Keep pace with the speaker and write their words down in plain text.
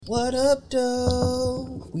What up,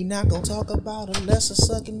 though? We not gonna talk about a lesser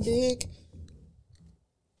sucking dick.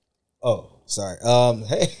 Oh, sorry.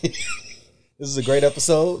 Hey, this is a great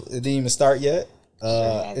episode. It didn't even start yet.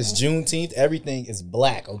 It's Juneteenth. Everything is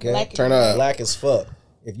black. Okay, Turn up. Black as fuck.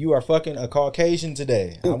 If you are fucking a Caucasian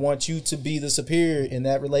today, I want you to be the superior in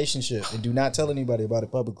that relationship and do not tell anybody about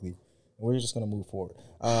it publicly. We're just gonna move forward.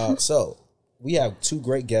 So we have two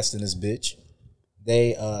great guests in this bitch.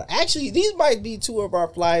 They actually, these might be two of our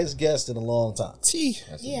flyest guests in a long time.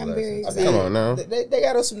 Yeah, I'm very excited. Come on now. They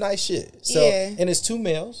got us some nice shit. So, Yeah. and it's two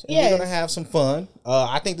males. And Yes. we're gonna have some fun.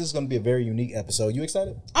 I think this is gonna be a very unique episode. You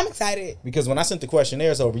excited? I'm excited. Because when I sent the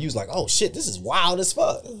questionnaires over, you was like, "Oh shit, this is wild as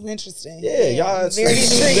fuck." This is interesting. Yeah, y'all are very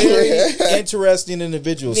very interesting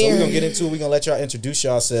individuals. So we're gonna Very. get into it. We're gonna let y'all introduce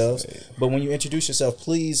yourselves. But when you introduce yourself,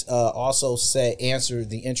 please also answer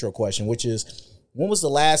the intro question, which is, when was the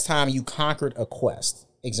last time you conquered a quest?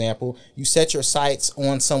 Example, you set your sights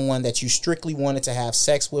on someone that you strictly wanted to have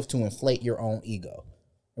sex with to inflate your own ego.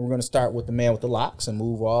 And we're gonna start with the man with the locks and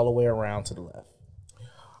move all the way around to the left.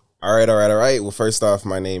 All right. Well, first off,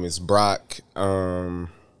 my name is Brock. I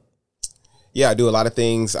do a lot of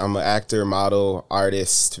things. I'm an actor, model,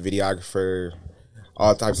 artist, videographer,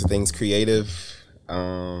 all types of things, creative.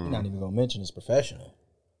 You're not even gonna mention his professional.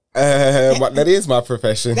 That is my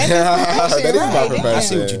profession. That's his profession, That is my right. profession. I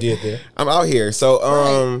see what you did there. I'm out here.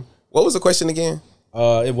 So, what was the question again?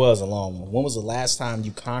 It was a long one. When was the last time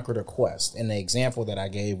you conquered a quest? And the example that I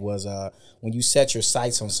gave was when you set your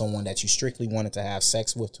sights on someone that you strictly wanted to have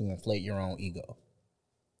sex with to inflate your own ego.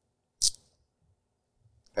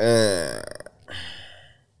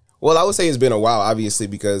 Well, I would say it's been a while, obviously,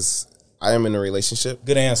 because I am in a relationship.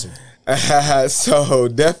 Good answer. So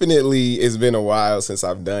definitely it's been a while since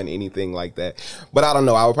I've done anything like that. But I don't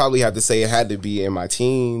know. I would probably have to say it had to be in my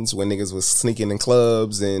teens when niggas was sneaking in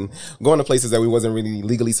clubs and going to places that we wasn't really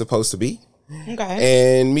legally supposed to be.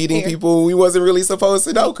 Okay. And meeting people we wasn't really supposed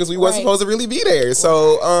to know because we wasn't Right. supposed to really be there.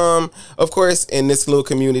 So, of course, in this little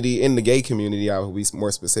community, in the gay community, I will be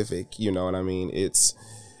more specific. You know what I mean? It's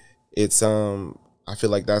I feel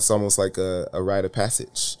like that's almost like a rite of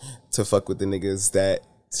passage to fuck with the niggas that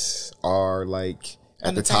are like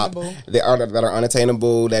at the top, Unattainable. that are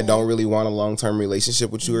unattainable, that don't really want a long-term relationship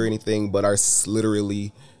with you or anything, but are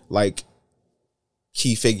literally like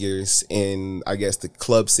key figures in, I guess, the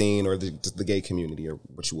club scene or the gay community or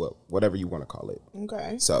whatever you want to call it.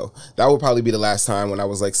 Okay. So that would probably be the last time when I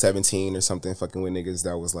was like 17 or something, fucking with niggas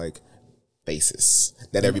that was like faces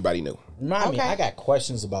that everybody knew. Remind me, Okay. I got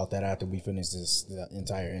questions about that after we finish the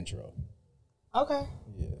entire intro. Okay.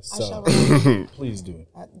 Yeah, I so shall. please do.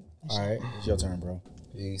 All right, it's your turn, bro.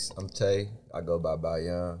 Peace. I'm Tay. I go by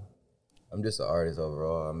Young. I'm just an artist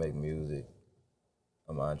overall. I make music.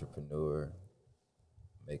 I'm an entrepreneur.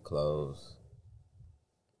 Make clothes.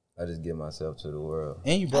 I just give myself to the world.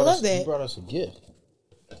 And you brought love us. that. You brought us a gift.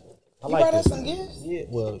 I You like brought this. us some gifts? Yeah.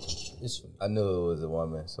 Well, it's I knew it was a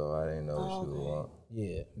woman, so I didn't know what she would want.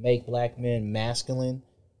 yeah. Make black men masculine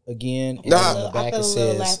again. And Nah. on the I back feel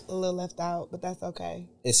it a little left out, but that's okay.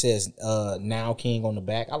 says now king on the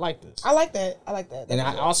back. I like this. I like that. And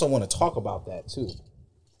I also want to talk about that too.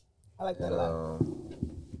 I like that And, a lot.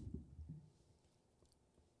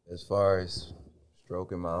 as far as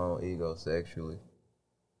stroking my own ego sexually,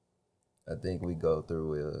 I think we go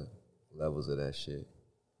through levels of that shit.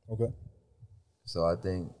 Okay. So I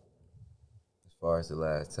think, as far as the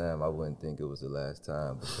last time, I wouldn't think it was the last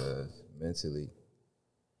time because mentally,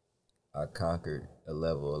 I conquered a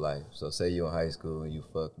level of life. So say you're in high school and you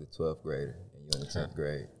fuck the 12th grader and you're in the 10th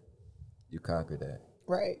grade, you conquer that.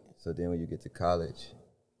 Right. So then when you get to college,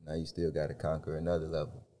 now you still got to conquer another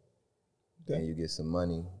level. Okay. And you get some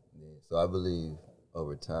money. So I believe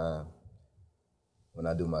over time, when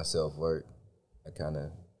I do my self-work, I kind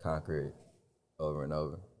of conquer it over and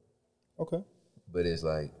over. Okay. But it's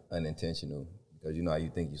like unintentional because you know how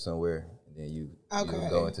you think you're somewhere and then you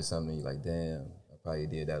go into something and you're like, damn, I probably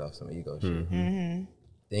did that off some ego shit. Mm-hmm.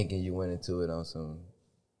 Thinking you went into it on some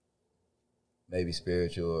maybe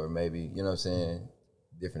spiritual or maybe, you know what I'm saying,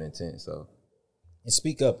 different intent. So And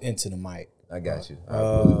speak up into the mic. I got you.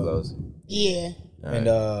 I'll move closer. Yeah. And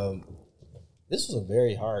this was a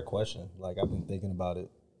very hard question. Like, I've been thinking about it,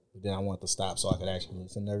 but then I want to stop so I could actually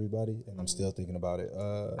listen to everybody, and I'm still thinking about it.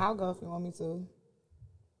 I'll go if you want me to.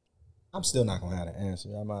 I'm still not gonna have an answer.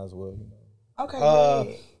 I might as well, you know. Okay. go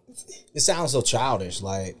ahead. It sounds so childish.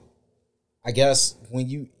 Like, I guess when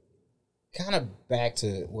you kind of back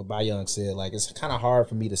to what Bai Young said, like, it's kind of hard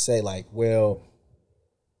for me to say, like, well,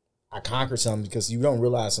 I conquered something, because you don't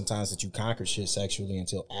realize sometimes that you conquered shit sexually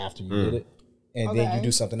until after you did it. And then you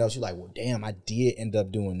do something else. You're like, well, damn, I did end up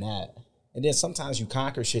doing that. And then sometimes you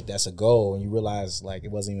conquer shit that's a goal and you realize like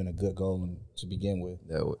it wasn't even a good goal to begin with.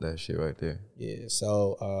 That shit right there. Yeah.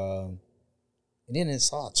 So and then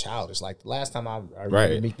it's all childish. Like the last time I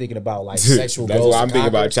remember me thinking about like sexual That's goals. what I'm thinking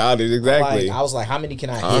about childish, exactly. Like, I was like, how many can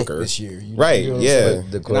I Conquer. hit this year? You Right, what I'm yeah. saying?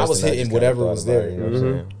 The And I was question hitting just whatever kinda was thought about there. it, You know you what know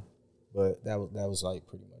I'm what I'm saying? But that was like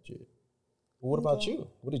pretty much it. But what about you?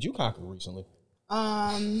 What did you conquer recently?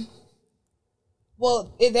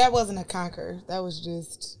 Well, that wasn't a conquer. That was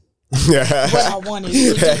just Yeah. what I wanted to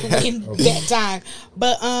do in that time.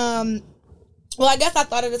 But well, I guess I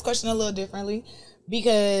thought of this question a little differently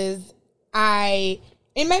because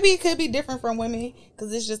and maybe it could be different from women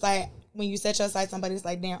because it's just like when you set your sights, somebody's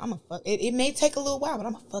like, damn, I'm a fuck. It may take a little while, but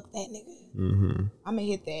I'm gonna fuck that nigga. Mm-hmm. I'm gonna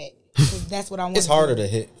hit that. 'Cause that's what I want. It's harder to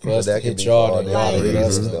hit for us to That could hit be y'all for all than different y'all to hit us.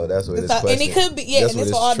 reasons, though. That's where this So- question. and it could be- yeah, that's and where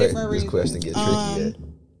it's for all this different This reasons. question get tricky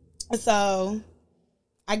at. So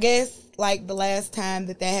I guess like the last time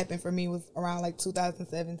that happened for me was around like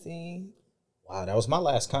 2017. Wow, that was my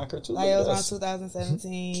last conquer too. Like it was around That's-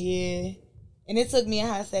 2017, yeah. And it took me a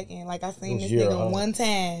hot second. Like I seen It was this year, nigga huh? one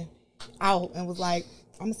time out and was like,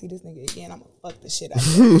 I'm gonna see this nigga again. I'm gonna fuck the shit out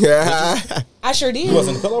of him. Yeah. I sure did. You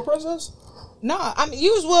wasn't the Pillow Princess? No, I'm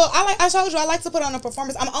usual. I told you I like to put on a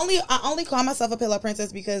performance. I only call myself a pillow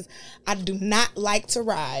princess because I do not like to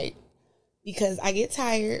ride because I get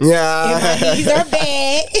tired. Yeah. And my knees are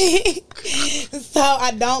bad. So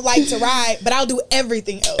I don't like to ride, but I'll do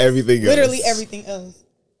everything else. Everything else. Literally everything else.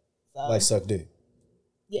 So, Like suck dick.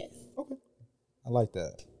 yes. I like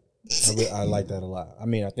that. I like that a lot. I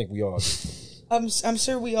mean, I think we all do. I'm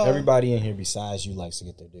sure we all. Everybody in here besides you likes to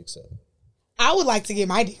get their dick sucked. I would like to get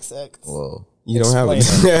my dick sucked. Whoa. You don't have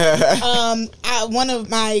Explain it.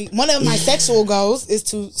 One of my sexual goals is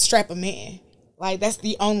to strap a man. Like that's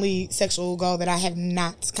the only sexual goal that I have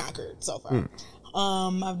not conquered so far.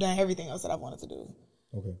 I've done everything else that I wanted to do.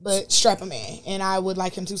 Okay. But strap a man, and I would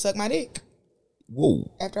like him to suck my dick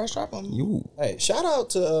Whoa. after I strap him. You. Hey, shout out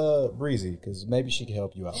to Breezy because maybe she can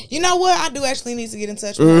help you out. You know what? I do actually need to get in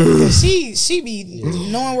touch with her because she be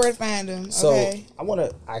knowing where to find him. So Okay.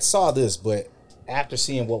 I saw this, but after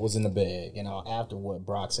seeing what was in the bag, after what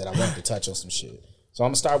Brock said, I wanted to touch on some shit. So I'm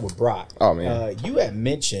gonna start with Brock. Oh, man. You had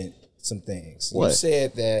mentioned some things. What? You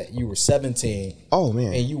said that you were 17. Oh,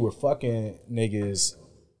 man. And you were fucking niggas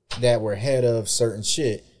that were head of certain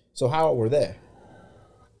shit. So how old were they?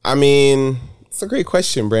 I mean, it's a great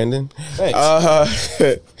question, Brandon.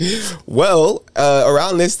 Thanks. Well,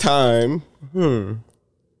 around this time,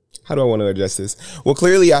 how do I want to address this? Well,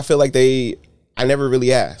 clearly, I feel like I never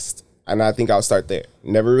really asked. And I think I'll start there.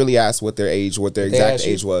 Never really asked what their exact asked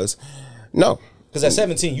you? age was. No. Because at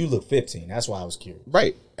 17, you look 15. That's why I was curious.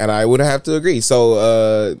 Right. And I would have to agree.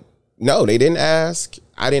 So, no, they didn't ask.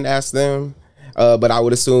 I didn't ask them. But I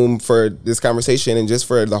would assume for this conversation and just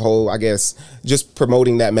for the whole, I guess, just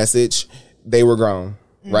promoting that message, they were grown,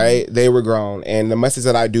 right? They were grown. And the message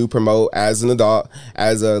that I do promote as an adult,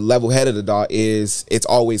 as a level-headed adult, is it's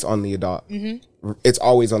always on the adult. It's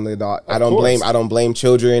always on the adult. I don't blame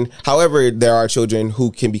children. However, there are children who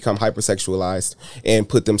can become hypersexualized and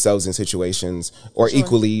put themselves in situations or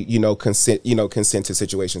equally, consent to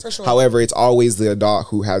situations. Sure. However, it's always the adult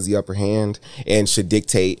who has the upper hand and should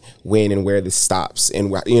dictate when and where this stops and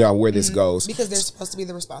where this goes. Because they're supposed to be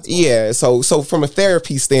the responsible. Yeah, so from a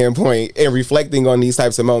therapy standpoint and reflecting on these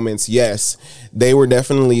types of moments, yes, they were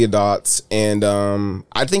definitely adults, and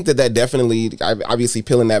I think that definitely, obviously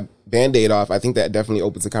peeling that Band-Aid off, I think that definitely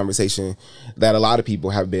opens a conversation that a lot of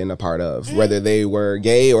people have been a part of, whether they were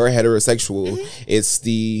gay or heterosexual. It's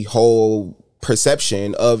the whole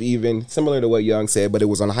perception of, even similar to what Young said, but it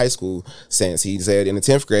was on a high school sense. He said in the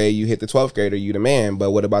 10th grade, you hit the 12th grader, you the man.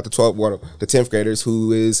 But what about the 10th graders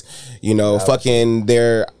who is, fucking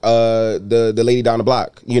their the lady down the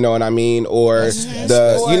block, you know what I mean? Or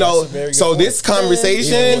so this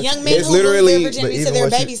conversation The young men is who lose literally their virginity to their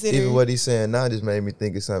babysitter. Even what he's saying now just made me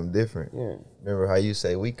think of something different. Yeah. Remember how you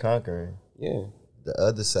say we conquering? yeah. The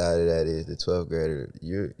other side of that is the 12th grader.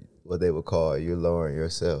 You're what they would call you're lowering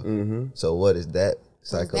yourself. So what is that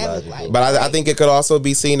psychological? like? But I think it could also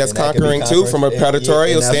be seen as And that could be conquering too, from a and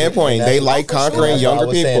predatorial that's what- standpoint. and They that's- like conquering That's why I younger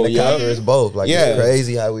was saying people. the Yeah, conquer is both. Like Yeah. it's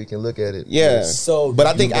crazy how we can look at it. yeah. So, But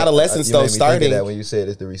I think adolescence You though made me think of starting. that when you said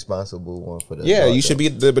it's the responsible one for the Yeah, adult, you should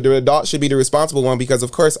though. be the adult should be the responsible one, because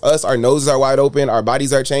of course our noses are wide open, our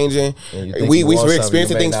bodies are changing. And you think We're you want something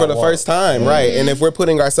experiencing you may things for not the want. first time, right? And if we're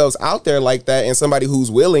putting ourselves out there like that, and somebody who's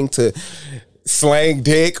willing to slang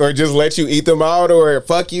dick or just let you eat them out or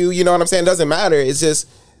fuck you, you know what I'm saying? Doesn't matter. It's just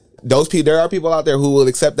those people. There are people out there who will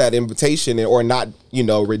accept that invitation or not,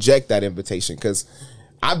 reject that invitation. Because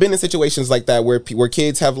I've been in situations like that where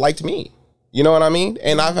kids have liked me. You know what I mean?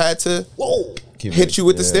 And I've had to Keep hit it- you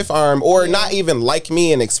with the yeah. stiff arm, or not even like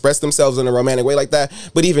me and express themselves in a romantic way like that,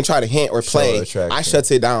 but even try to hint or play. attraction. I shut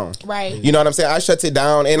it down. Right. You know what I'm saying? I shut it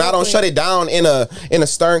down, and I don't shut it down in a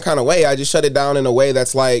stern kind of way. I just shut it down in a way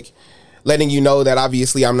that's like letting you know that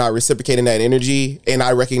obviously I'm not reciprocating that energy, and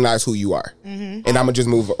I recognize who you are, and I'm gonna just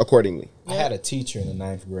move accordingly. I had a teacher in the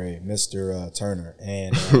 9th grade, Mr. Turner,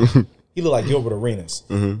 and he looked like Gilbert Arenas.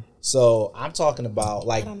 So I'm talking about,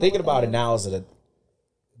 like, thinking about it now as a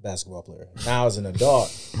basketball player, now as an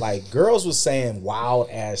adult, like, girls was saying wild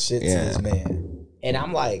ass shit to this man. And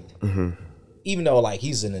I'm like, even though, like,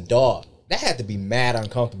 he's an adult, that had to be mad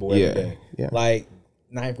uncomfortable every day. Yeah. Like,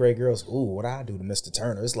 9th grade girls, ooh, what I do to Mr.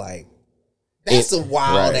 Turner? It's like, that's some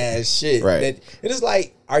wild ass shit. Right. That, it is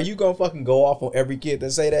like, are you gonna fucking go off on every kid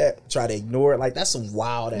that say that? Try to ignore it? Like, that's some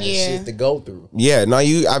wild ass shit to go through. Yeah, no,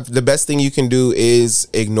 the best thing you can do is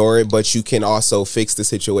ignore it, but you can also fix the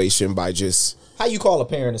situation by just How you call a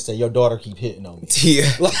parent and say your daughter keep hitting on me?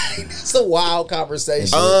 yeah. Like, that's a wild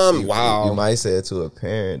conversation. Wow. You might say it to a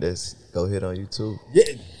parent that's go hit on you too. Yeah.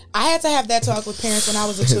 I had to have that talk with parents when I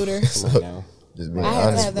was a tutor. Just being I had to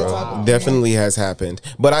honest, have that bro. talk with Definitely has happened,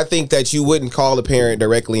 but I think that you wouldn't call the parent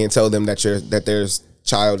directly and tell them that their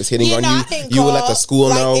child is hitting on I you. didn't You would let call. the school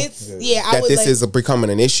Like, know I that would this let- is becoming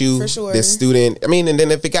an issue. For sure. This student, I mean, and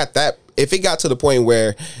then if it got to the point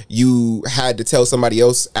where you had to tell somebody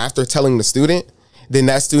else after telling the student, then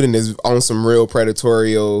that student is on some real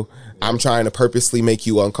predatorial. I'm trying to purposely make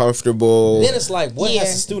you uncomfortable. Then it's like, what Yeah.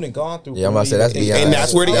 has the student gone through? Yeah, I'm for about to say you that's think- beyond. And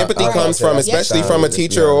that's where the empathy comes from, especially from a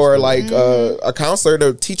teacher or like a counselor.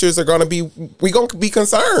 The teachers are gonna be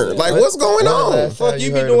concerned. Like, what's going on? Fuck, you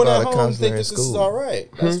be heard doing about at a home counselor thinking in this is school? all right.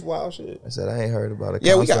 That's wild shit. I said I ain't heard about a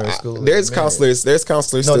Yeah, we counselor got. in school. There's Man. counselors. There's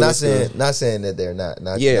counselors. No, still in not school. saying that they're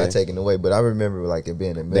not Yeah. taking away, but I remember like it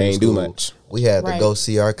being in middle They ain't do school. much. We had to Right. go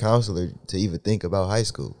see our counselor to even think about high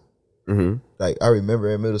school. Like I remember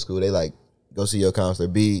in middle school, they like go see your counselor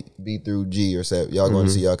B through G or something. Y'all going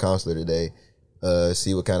to see your counselor today.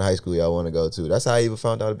 See what kind of high school y'all want to go to. That's how I even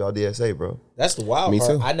found out about DSA, bro. That's the wild Me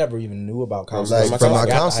part. too. I never even knew about counseling. Like from my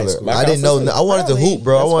counselor, I didn't know. I wanted to hoop,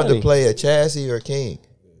 bro. I wanted to play a chassis or king,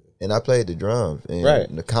 and I played the drums. And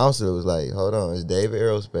Right. the counselor was like, "Hold on, it's David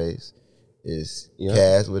Aerospace, it's Yeah.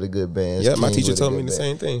 Cass with a good band." Yeah, my King teacher with a told good me the band."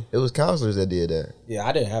 same thing. It was counselors that did that. Yeah,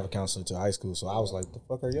 I didn't have a counselor until high school, so I was like, the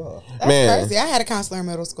fuck are y'all? That's Man. crazy. I had a counselor in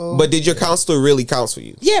middle school. But did your counselor really counsel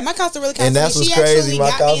you? yeah, my counselor really counseled And that's me. what's She crazy. actually My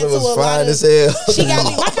got me counselor into was a lot fine of- as hell. She got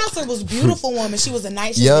me. My counselor was a beautiful woman. She was a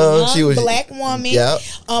nice, she Young, was a she young was- black woman. Yep.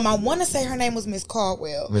 I want to say her name was Miss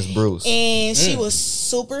Caldwell. Miss Bruce. And she was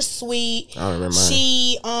super sweet. I don't remember mine.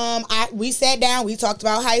 She we sat down, we talked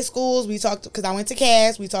about high schools, we talked because I went to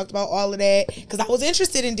Cass, we talked about all of that because I was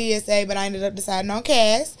interested in DSA, but I ended up deciding on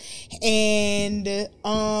Cass. And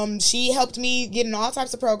she helped me get in all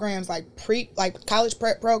types of programs like college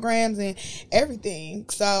prep programs and everything.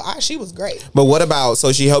 So she was great. But what about,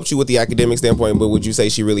 so she helped you with the academic standpoint, but would you say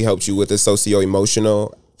she really helped you with the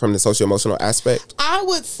socio-emotional, from the socio-emotional aspect? I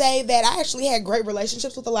would say that I actually had great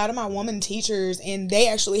relationships with a lot of my woman teachers, and they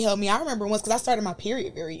actually helped me. I remember once, because I started my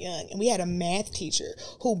period very young, and we had a math teacher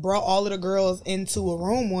who brought all of the girls into a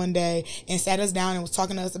room one day and sat us down and was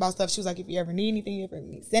talking to us about stuff. She was like, if you ever need anything, you ever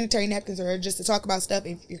need sanitary napkins or just to talk about stuff,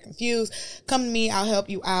 if you're confused, come to me, I'll help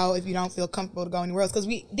you out if you don't feel comfortable to go anywhere else. Because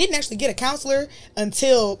we didn't actually get a counselor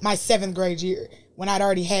until my 7th grade year, when I'd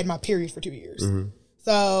already had my period for 2 years.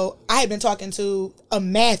 So I had been talking to a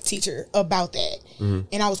math teacher about that,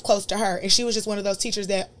 and I was close to her, and she was just one of those teachers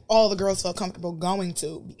that all the girls felt comfortable going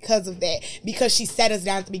to because of that, because she sat us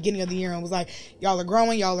down at the beginning of the year and was like, y'all are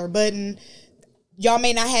growing, y'all are budding, y'all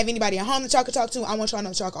may not have anybody at home that y'all could talk to, I want y'all to know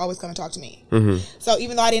that y'all can always come and talk to me. So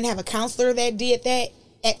even though I didn't have a counselor that did that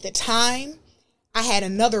at the time, I had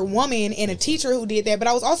another woman and a teacher who did that, but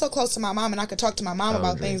I was also close to my mom and I could talk to my mom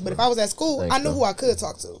about things. But if I was at school, I knew who I could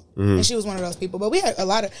talk to. And she was one of those people. But we had I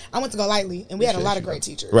went to Golightly and we had a lot of great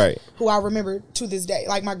teachers. Right. Who I remember to this day.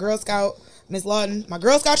 Like my Girl Scout, Miss Lawton. My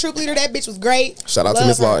Girl Scout troop leader, that bitch was great. Shout out to Love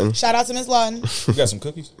Miss her. Lawton. Shout out to Miss Lawton. You got some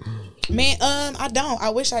cookies? Man, I don't. I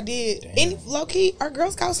wish I did. And low key, are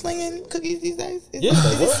Girl Scouts slinging cookies these days? Yeah, they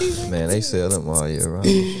is it were. season? Man, they sell them all year round. For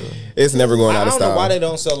sure. It's never going out I of don't know style. why they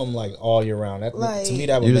don't sell them like all year round. That, Like- to me,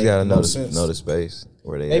 that would You make just gotta no know sense. the space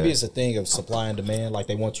where they. Maybe at. it's a thing of supply and demand. Like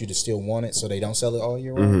they want you to still want it, so they don't sell it all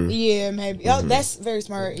year round. Yeah, maybe. Oh, that's very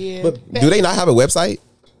smart. Yeah. But Do they not have a website?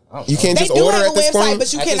 You can't they just do order have at a this website, point?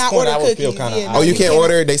 but you At this cannot point, order I would feel cookies. kinda Yeah, odd. no, Oh, you can't cannot.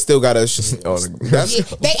 order. They still gotta. That's Yeah,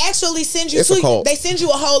 they actually send you It's a to cult. they send you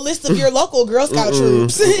a whole list of your local Girl Scout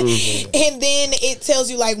troops, and then it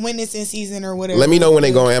tells you like when it's in season or whatever. Let me know when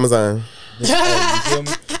they go on Amazon. You feel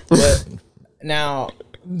me? But now,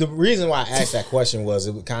 The reason why I asked that question was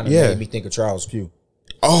it kind of Yeah. made me think of Charles Pugh.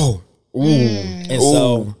 Oh. Ooh. And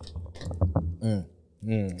so,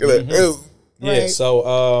 yeah, Right.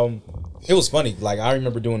 so it was funny. Like I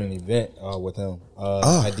remember doing an event with him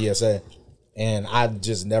at DSA, and I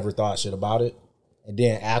just never thought shit about it. And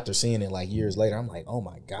then after seeing it like years later, I'm like, oh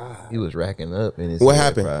my god, He was racking up in his What head,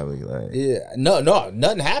 happened? Probably like yeah, no,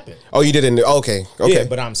 nothing happened. Oh, you didn't. Okay. Yeah,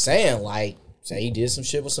 but I'm saying like, say he did some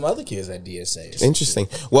shit with some other kids at DSA. or some Interesting.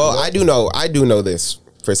 Well, I do know this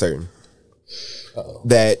for certain.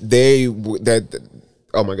 That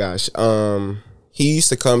oh my gosh. He used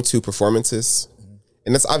to come to performances.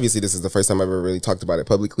 And that's obviously this is the first time I've ever really talked about it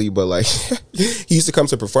publicly, but like he used to come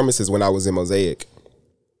to performances when I was in Mosaic.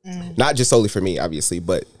 Not just solely for me, obviously,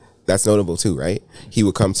 but that's notable too, right? He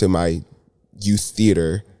would come to my youth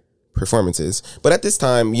theater performances. But at this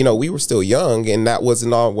time, you know, we were still young and that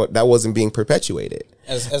wasn't being perpetuated.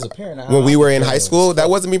 As a parent, When we were in high school, that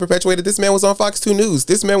wasn't being perpetuated. This man was on Fox 2 News.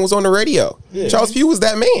 This man was on the radio. Charles Pugh was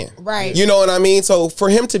that man. Right. You know what I mean? So for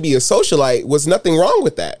him to be a socialite was nothing wrong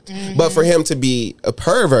with that. But for him to be a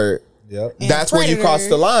pervert, Yep. that's where you cross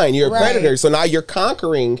the line. You're a Right. predator. So now you're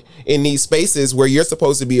conquering in these spaces where you're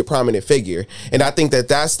supposed to be a prominent figure. And I think that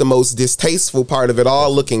that's the most distasteful part of it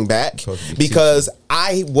all looking back, because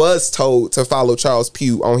I was told to follow Charles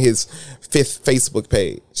Pugh on his 5th Facebook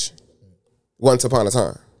page once upon a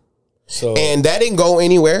time. So And that didn't go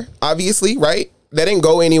anywhere, obviously, right? That didn't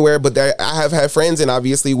go anywhere, but I have had friends, and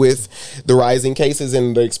obviously with the rising cases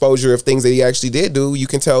and the exposure of things that he actually did do, you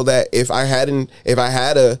can tell that if I had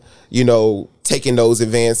taken those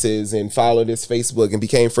advances and followed his Facebook and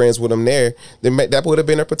became friends with him there, then that would have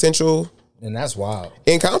been a potential and that's wild.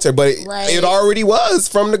 encounter. But Right. it already was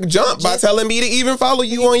from the jump by telling me to even follow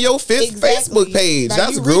you on your 5th Exactly. Facebook page. Like,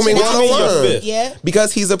 That's you grooming reaching out to 101. your 5th. Yeah.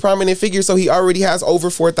 Because he's a prominent figure, so he already has over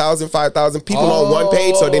 4,000, 5,000 people on one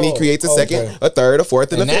page. So then he creates a second, okay. a third, a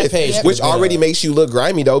fourth, and And a that 5th, page which could've been already makes you look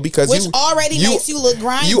grimy though, because Which already makes you look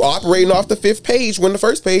grimy. You operating off the 5th page when the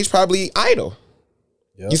first page probably idle.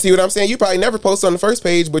 Yep. You see what I'm saying? You probably never post on the first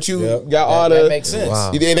page, but you Yep. got all that the. makes sense.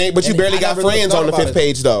 Wow. But you And barely I got never friends thought on the about 5th it.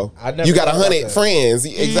 page though. I never You got thought about 100 that. friends.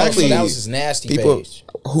 Exactly. So that was his nasty People, page.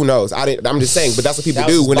 who knows? I'm just saying, but that's what people That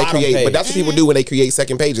was do his when they bottom create. page. But that's what people do when they create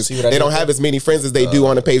second pages. See what I They did don't have there? as many friends as they do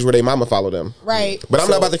on the page where they mama follow them. Right. But I'm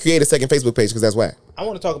not about to create a second Facebook page because that's whack. I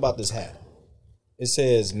want to talk about this hat. It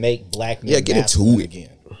says "Make Black Men Yeah, get into Masculine it. Again."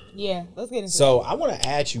 Yeah. Let's get into So I want to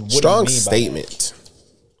ask you, what Strong do you mean statement.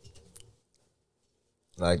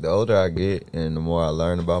 like the older I get and the more I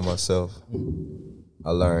learn about myself,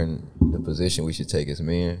 I learn the position we should take as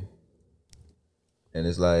men. And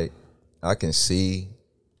it's like I can see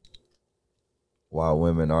why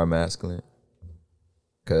women are masculine,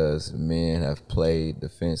 because men have played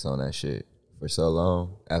defense on that shit for so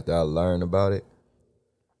long. After I learned about it,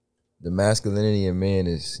 the masculinity in men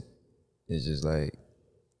is just like,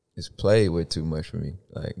 it's played with too much for me.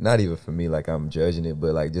 Like, not even for me, like I'm judging it,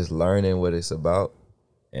 but like just learning what it's about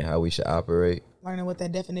and how we should operate. learning what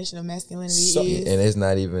that definition of masculinity So- is. And it's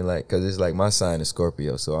not even like, because it's like my sign is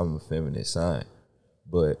Scorpio, so I'm a feminine sign.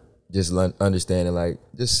 But just understanding like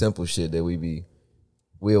just simple shit that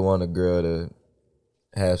we'll want a girl to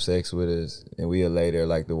have sex with us, and we'll later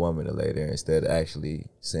like the woman to later, instead of actually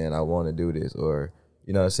saying I want to do this, or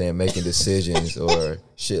you know what I'm saying, making decisions or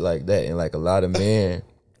shit like that. And like a lot of men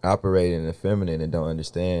operate in the feminine and don't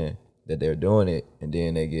understand that they're doing it, and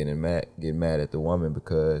then they get mad at the woman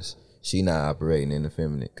because she not operating in the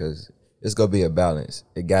feminine, because it's gonna be a balance.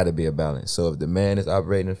 It got to be a balance. So if the man is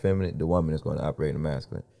operating in the feminine, the woman is going to operate in the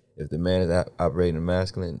masculine. If the man is operating in the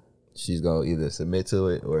masculine, she's gonna either submit to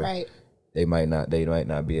it or right. they might not be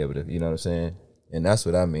able to. You know what I'm saying? And that's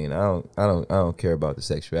what I mean. I don't care about the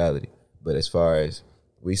sexuality, but as far as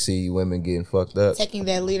we see women getting fucked up, Taking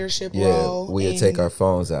that leadership yeah, role. we'll and take our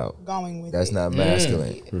phones out. going with That's it. not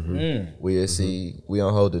masculine. We'll see, we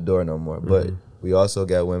don't hold the door no more. But we also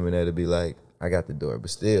got women that'll be like, I got the door,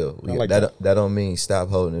 but still, that don't mean stop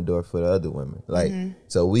holding the door for the other women. Like,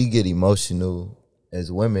 so we get emotional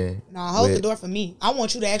as women. No, hold the door for me. I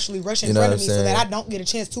want you to actually rush in You know front what of me I'm so that saying? I don't get a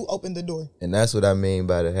chance to open the door. And that's what I mean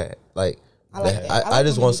by the hat. Like, I like that. I like I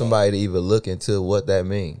just when you want do somebody to even look into what that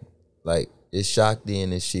means. Like, it's Shakti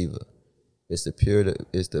and it's Shiva. It's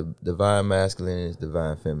the divine masculine and it's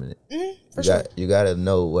divine feminine. You got to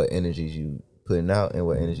know what energies you putting out and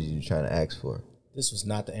what energies you trying to ask for. This was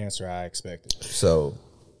not the answer I expected. So,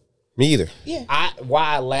 Me either. Yeah.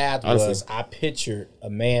 Why I laughed was Honestly. I pictured a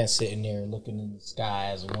man sitting there looking in the sky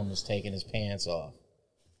as a woman's taking his pants off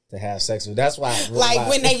to have sex with. That's why. Like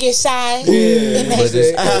when they get shy. And they but put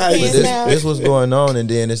their pants down. this was going on, and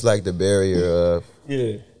then it's like the barrier of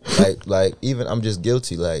yeah. Like even I'm just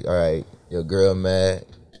guilty. Like, all right, your girl mad,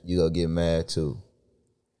 you gonna get mad too.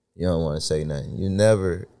 You don't want to say nothing. You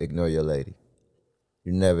never ignore your lady.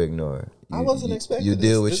 You never ignore her. I wasn't expecting You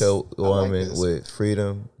deal this. with your I like woman this. with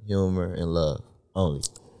freedom, humor, and love only.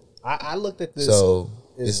 I looked at this. So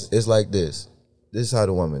it's like this. This is how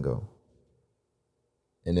the woman go.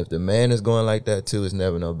 And if the man is going like that too, it's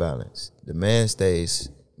never no balance. The man stays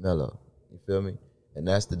mellow. You feel me? And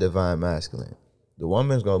that's the divine masculine. The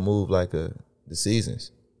woman's gonna move like the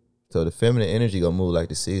seasons. So the feminine energy gonna move like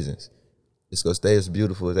the seasons. It's gonna stay as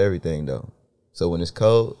beautiful as everything though. So when it's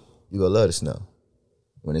cold, you gonna love the snow.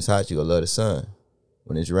 When it's hot, you gonna love the sun.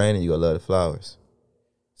 When it's raining, you gonna love the flowers.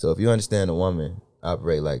 So if you understand a woman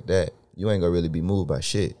operate like that, you ain't gonna really be moved by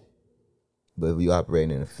shit. But if you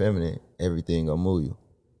operating in the feminine, everything gonna move you.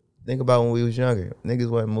 Think about when we was younger. Niggas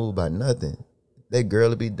wasn't moved by nothing. They girl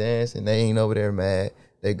would be dancing, they ain't over there mad.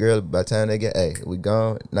 They girl, by the time they get, hey, we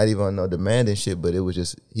gone. Not even on no demanding shit, but it was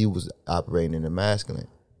just, he was operating in the masculine.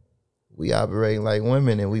 We operating like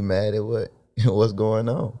women and we mad at what's going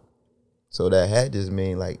on. So that hat just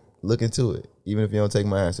mean like, look into it. Even if you don't take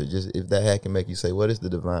my answer, just if that hat can make you say, what is the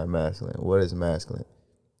divine masculine? What is masculine?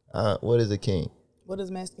 What is a king? What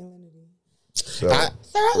is masculinity? So,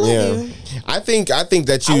 Sir, I love you. I think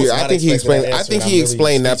that I was you. not I think he expecting explained. that I answer, think and he I'm really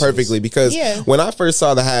explained that speechless. perfectly because Yeah. when I first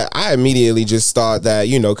saw the hat, I immediately just thought that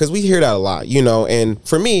because we hear that a lot, and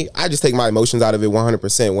for me, I just take my emotions out of it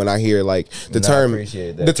 100% when I hear like the And I term,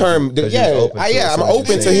 appreciate that, the term. 'cause you're open to it, I'm so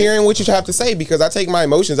open you to say it. hearing what you have to say because I take my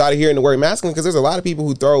emotions out of hearing the word masculine because there's a lot of people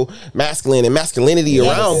who throw masculine and masculinity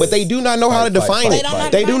around, but they do not know how to define They it. don't know how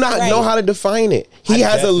to They do define not it, know right. how to define it. He I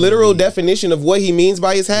has a definitely literal do. definition of what he means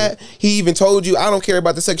by his hat. He even told you, I don't care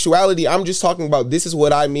about the sexuality. I'm just talking about this is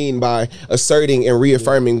what I mean by asserting and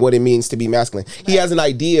reaffirming what it means to be masculine. He has an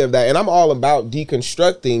idea of that, and I'm all about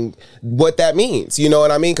deconstructing what that means. You know what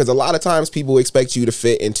I mean? Because a lot of times people expect you to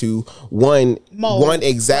fit into one Mold.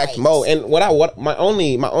 exact Right. mode. And my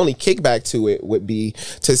only kickback to it would be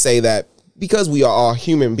to say that because we are all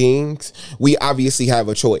human beings, we obviously have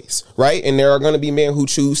a choice, right? And there are going to be men who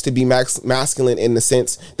choose to be masculine in the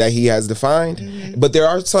sense that he has defined. Mm-hmm. But there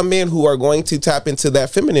are some men who are going to tap into that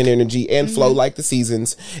feminine energy and Mm-hmm. flow like the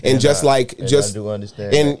seasons and just I do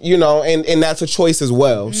understand and and that's a choice as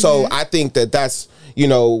well. Mm-hmm. So I think that's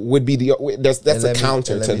would be that's And a let me-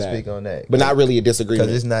 counter and to let me that. speak on that. But not really a Because disagreement.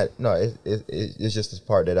 it's not, no, it's just this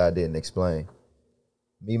part that I didn't explain.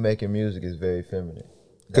 Me making music is very feminine.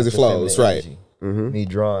 'Cause That's it the flows, feminine right. energy. Me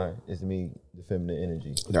drawing is me, the feminine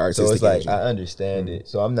energy. The So artistic it's like, energy. I understand it.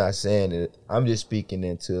 So I'm not saying it. I'm just speaking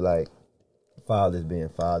into like fathers being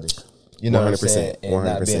fathers. You know what I'm 100%, saying? And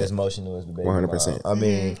not 100%. being as emotional as the baby 100%. mom. I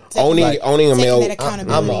mean, owning Like, owning a taking male. that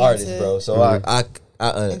accountability I'm an artist, into- bro. So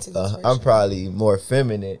Into the I'm probably more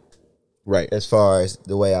feminine Right. as far as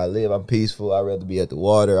the way I live. I'm peaceful. I'd rather be at the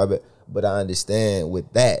water. But I understand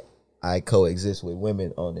with that, I coexist with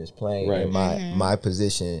women on this plane. Right. And my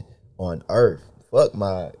position on earth, fuck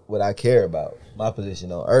what I care about. My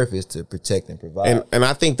position on earth is to protect and provide. And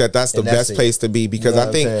I think that's the And that's best it. place to be because You know I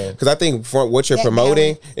what think I'm saying? because I think for what you're That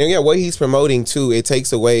promoting balance. and what he's promoting too, it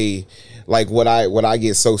takes away like what I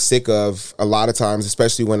get so sick of a lot of times,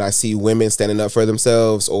 especially when I see women standing up for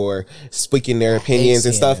themselves or speaking their opinions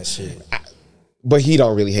and seeing stuff. that shit. But he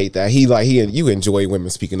don't really hate that. You enjoy women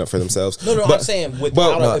speaking up for themselves. No, but, I'm saying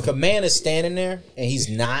but- if a man is standing there and he's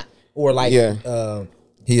not, or like Yeah.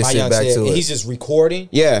 He'll my sit young back said, to it. he's just recording,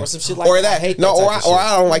 Yeah, or some shit like or that. I hate that no, type of shit.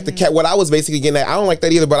 I don't like the cat. What I was basically getting at, I don't like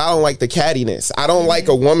that either. But I don't like the cattiness. I don't like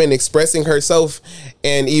a woman expressing herself,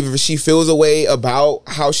 and even if she feels a way about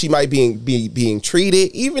how she might be being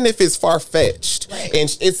treated, even if it's far fetched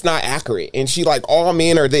and it's not accurate, and she like all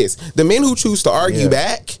men are this. The men who choose to argue Yeah.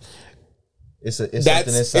 back. it's something That's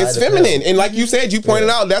inside it's of him. feminine, and like you said, you pointed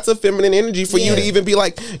out that's a feminine energy for you to Yeah. even be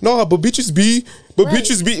like, no, but bitches be, Right.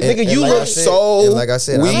 nigga, you like I look said- so. and like I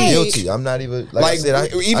said, weak. I'm guilty. I'm not even like, I Like said, I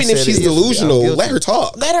even said if she's it yesterday. I'm delusional, guilty. let her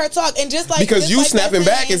talk. Let her talk, and just like Because just you like snapping that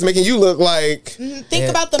back saying, is making you look like think And-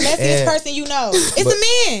 about the messiest and- person you know. It's but-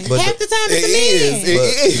 a man. but Half the time, it it's a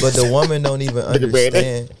man. is. But the woman don't even at Brandon.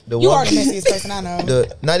 understand. The You woman, are the messiest person I know.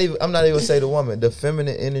 I'm not even say the woman. The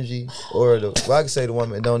feminine energy, or I can say the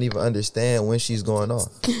woman don't even understand when she's going off.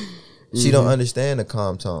 She don't understand the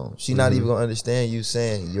calm tone. She not even gonna understand you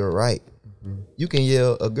saying you're right. You can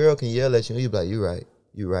yell. A girl can yell at you, and you be like, "You right,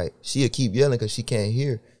 you right." She'll keep yelling because she can't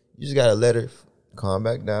hear. You just gotta let her calm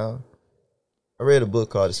back down. I read a book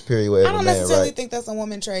called The Superior Way of I a don't Man. necessarily Right? think that's a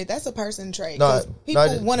woman trait. That's a person trait. No, 'Cause no, I people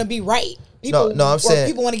just- want to be right. people, No, I'm saying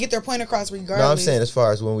people want to get their point across regardless. No, I'm saying as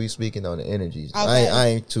far as when we speaking on the energies, Okay. I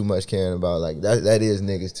ain't too much caring about like that. That is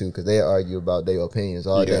niggas too, because they argue about their opinions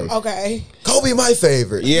all day. Okay. Kobe my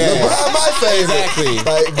favorite. Yeah. LeBron my favorite. Exactly.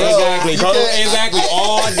 Like, bro, Exactly. you can't- Exactly.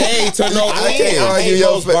 All day to no I can't end. argue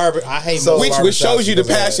your fa- I hate So- Which shows you the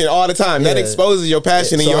passion all the time. That Yeah. exposes your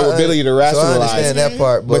passion and So your I- ability to So I rationalize. understand that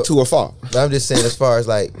part, but to a fault. But I'm just saying, as far as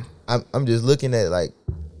like, I'm just looking at like,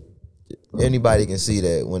 anybody can see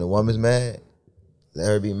that when a woman's mad, let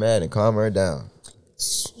her be mad and calm her down.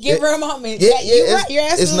 Give her a moment. Yeah, You're it's, right. You're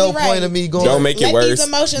it's absolutely no right. point of me going. Don't make it Let worse. these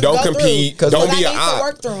emotions Don't go compete. through, Don't 'cause be I an need to op.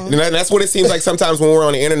 work through 'em. And that's what it seems like sometimes when we're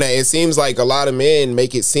on the internet. It seems like a lot of men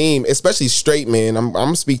make it seem, especially straight men. I'm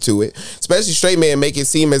gonna speak to it. Especially straight men make it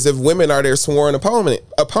seem as if women are their sworn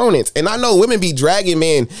opponents. And I know women be dragging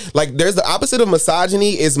men. Like there's the opposite of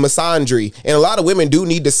misogyny is misandry, and a lot of women do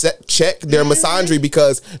need to check their misandry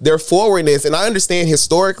because their forwardness. And I understand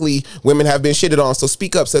historically women have been shitted on. So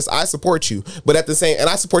speak up, sis. I support you, but at the same, and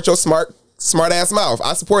I support your smart ass mouth.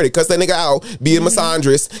 I support it. Cuss that nigga out. Be a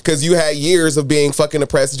misandrist because you had years of being fucking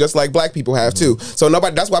oppressed, just like black people have too. So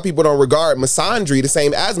that's why people don't regard misandry the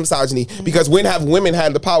same as misogyny, because when have women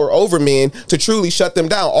had the power over men to truly shut them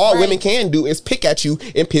down? All women can do is pick at you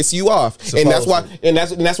and piss you off, and that's why. And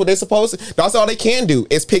that's what they're supposed to. That's all they can do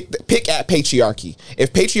is pick at patriarchy.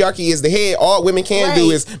 If patriarchy is the head, all women can do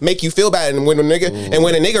is make you feel bad. And when a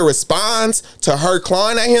nigga responds to her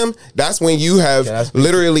clawing at him, that's when you have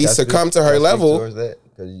literally succumbed to her level.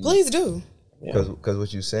 Please do. Because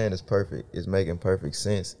what you're saying is perfect. It's making perfect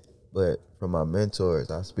sense. But from my mentors,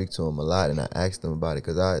 I speak to them a lot and I ask them about it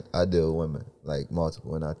because I deal with women, like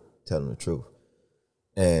multiple, and I tell them the truth.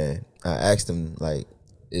 And I asked them, like,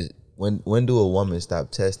 when do a woman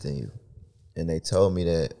stop testing you? And they told me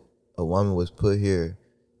that a woman was put here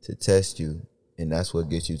to test you, and that's what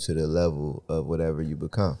gets you to the level of whatever you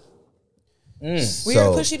become. We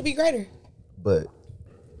are to push you to be greater. But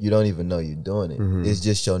you don't even know you're doing it. Mm-hmm. It's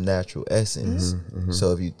just your natural essence.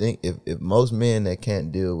 So if you think, if most men that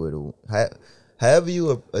can't deal with however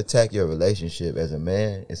you attack your relationship as a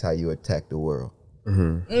man is how you attack the world.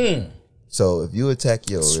 So if you attack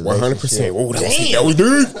your relationship, 100%. Oh, that was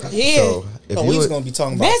deep. Yeah. so if we you was gonna be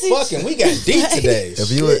talking about Message. fucking. We got deep today.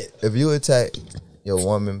 if you attack your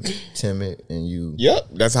woman timid and you Yep,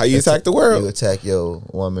 that's how you attack the you world. attack your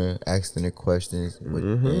woman asking her questions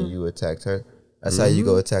and you attacked her. That's how you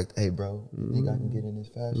go attack. Hey, bro, you think I can get in this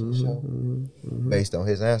fashion show? Based on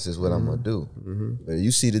his answers, what I'm gonna do. But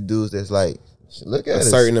you see the dudes that's like, look at us.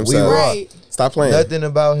 Asserting We themselves. raw. Right. Stop playing. Nothing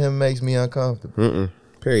about him makes me uncomfortable.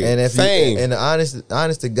 Period. And if Same. you, and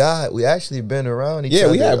honest to God, we actually been around each Yeah,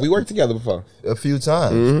 other. we have. We worked together before. a few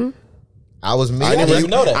times. I was me. I didn't even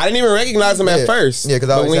know that. I didn't even recognize him at first. Yeah, 'cause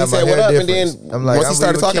I but always when he have my said what hair up, and difference. then I'm like, once he I'm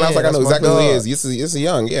started with talking, I was like, I know Ken, that's exactly my who he dog. is. This is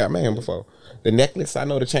young. Yeah, I met him before. The necklace, I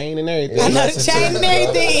know the chain and everything. I know the chain and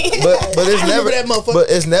everything. but it's never that motherfucker. but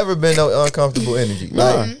it's never been no uncomfortable energy.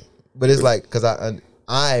 Like, but it's like because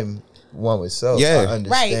I'm one with self. Yeah. I understand.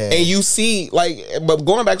 Right. And you see, like, but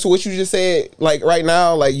going back to what you just said, like right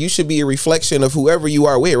now, like you should be a reflection of whoever you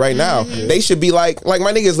are with right now. They should be like my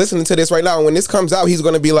nigga is listening to this right now. And when this comes out, he's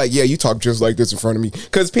gonna be like, yeah, you talk just like this in front of me.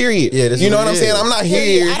 Cause period. Yeah, this you know what what it I'm saying? is. I'm not Yeah,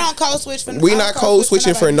 here. I don't code switch for. We're not code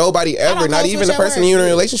switching for nobody I ever. don't Not code even switch the person at you're in a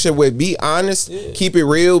work. relationship with. Be honest, keep it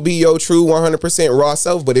real, be your true 100% raw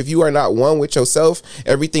self. But if you are not one with yourself,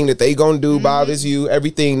 everything that they gonna do bothers you.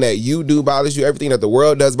 Everything that you do bothers you. Everything that the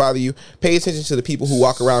world does bother you. Pay attention to the people who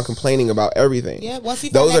walk around complaining about everything. Yeah, once you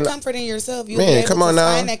Those find that are comfort in yourself, you'll Man, be able come to on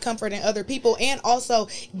now. find that comfort in other people, and also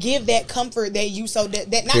give that comfort that you that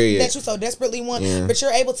not Period. that you so desperately want, but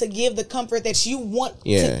you're able to give the comfort that you want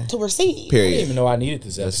Yeah. to receive. I didn't Period. even know I needed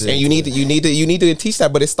this episode. And you need to teach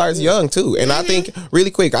that, but it starts young too. And I think really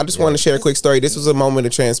quick, I just want to share a quick story. This was a moment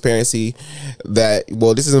of transparency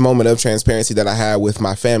this is a moment of transparency that I had with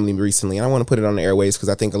my family recently, and I want to put it on the airways because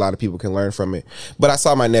I think a lot of people can learn from it. But I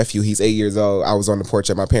saw my nephew. He's 8 years old. I was on the porch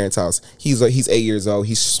at my parents' house. He's 8 years old.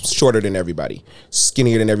 He's shorter than everybody,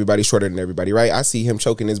 skinnier than everybody, shorter than everybody. Right? I see him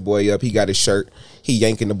choking this boy up. He got his shirt. He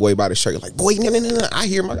yanking the boy by the shirt, like, boy, no.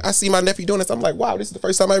 I see my nephew doing this. I'm like, wow, this is the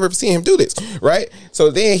first time I've ever seen him do this. Right? So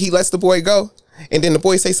then he lets the boy go. And then the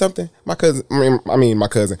boy say something.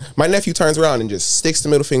 My nephew turns around and just sticks the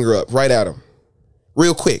middle finger up right at him.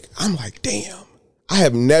 Real quick. I'm like, damn. I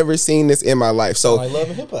have never seen this in my life. So, Love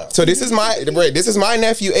and hip hop. so this is my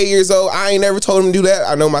nephew, 8 years old. I ain't never told him to do that.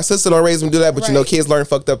 I know my sister don't raise him to do that, but you know, kids learn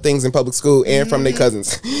fucked up things in public school and from their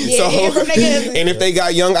cousins. and from their cousins. And if they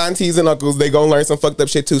got young aunties and uncles, they gonna learn some fucked up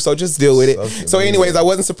shit too. So just deal with it. So anyways, I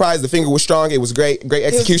wasn't surprised. The finger was strong. It was great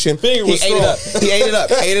execution. Finger was He ate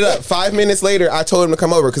it up. 5 minutes later, I told him to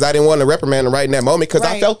come over because I didn't want to reprimand him right in that moment because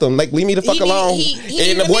I felt him. Like, leave me the fuck alone.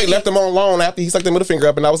 And the boy left him alone after he sucked the middle finger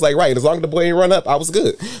up, and I was like, right, as long as the boy ain't run up, I was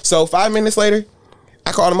good. So 5 minutes later,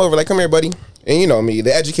 I called him over, like, come here, buddy. And you know me,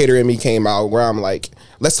 the educator in me came out where I'm like,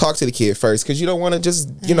 let's talk to the kid first, because you don't want to just,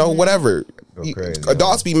 you know, whatever. Crazy,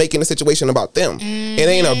 Adults be making the situation about them. It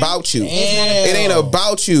ain't about you. It ain't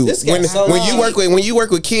about you. When you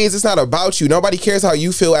work with kids, it's not about you. Nobody cares how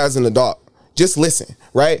you feel as an adult. Just listen,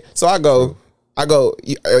 right? So I go,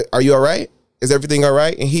 are you all right? Is everything all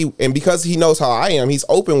right? And because he knows how I am, he's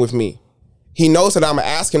open with me. He knows that I'm gonna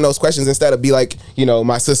ask him those questions instead of be like, you know,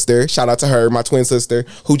 my sister, shout out to her, my twin sister,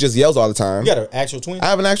 who just yells all the time. You got an actual twin? I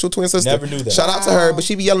have an actual twin sister. Never knew that. Shout out to her, but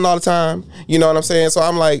she be yelling all the time. You know what I'm saying? So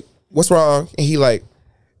I'm like, what's wrong? And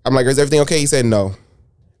I'm like, is everything okay? He said, no.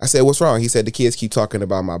 I said, what's wrong? He said, the kids keep talking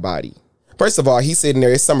about my body. First of all, he's sitting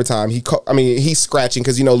there, it's summertime. He's scratching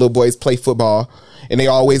because, you know, little boys play football and they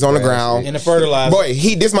always on the ground. In the fertilizer. Boy,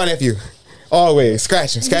 this my nephew. Always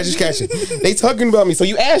scratching. They talking about me. So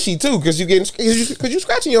you ashy too, because you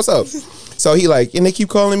scratching yourself. So he like, and they keep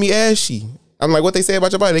calling me ashy. I'm like, what they say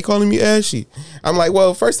about your body? They calling me ashy. I'm like,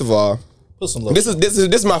 well, first of all, this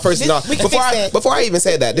is my first. Before I even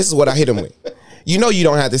said that, this is what I hit him with. You know, you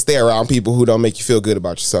don't have to stay around people who don't make you feel good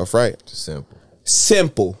about yourself, right?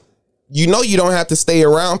 Simple. You know, you don't have to stay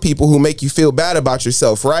around people who make you feel bad about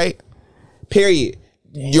yourself, right? Period.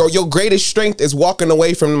 Your greatest strength is walking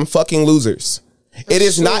away from them fucking losers. It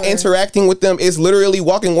is not interacting with them. It's literally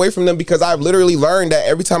walking away from them, because I've literally learned that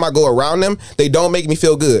every time I go around them, they don't make me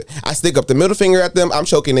feel good. I stick up the middle finger at them. I'm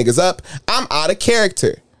choking niggas up. I'm out of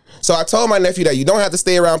character. So I told my nephew that you don't have to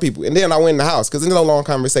stay around people. And then I went in the house because there's no long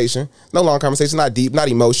conversation, not deep, not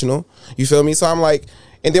emotional. You feel me? So I'm like,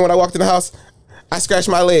 and then when I walked in the house, I scratched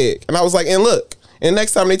my leg and I was like, and look, and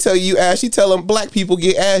next time they tell you ashy, tell them black people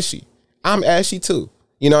get ashy. I'm ashy too.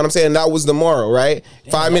 You know what I'm saying? That was the moral, right?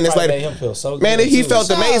 5 minutes later, made him feel so man, good he too.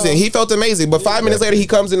 felt amazing. He felt amazing. But 5 minutes later, he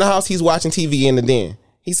comes in the house. He's watching TV in the den.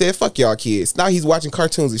 He said, "Fuck y'all kids." Now he's watching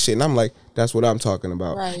cartoons and shit. And I'm like, that's what I'm talking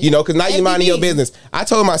about. Right. You know, because now you minding your business. I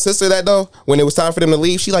told my sister that though, when it was time for them to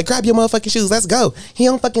leave, she like, grab your motherfucking shoes. Let's go. He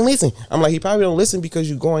don't fucking listen. I'm like, he probably don't listen because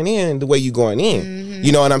you going in the way you going in. Mm-hmm.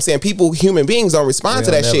 You know what I'm saying? People, human beings don't respond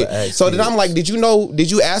to that shit. So then I'm like, did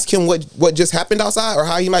you ask him what just happened outside or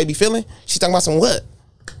how he might be feeling? She's talking about some what?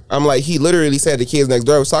 I'm like, he literally said the kids next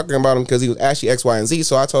door was talking about him because he was ashy X, Y, and Z.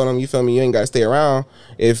 So I told him, you feel me, you ain't got to stay around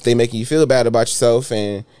if they making you feel bad about yourself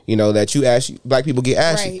and, you know, that you ashy, black people get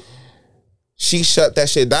ashy. Right. She shut that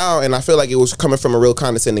shit down, and I feel like it was coming from a real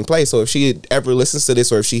condescending place. So if she ever listens to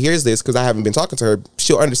this or if she hears this, because I haven't been talking to her,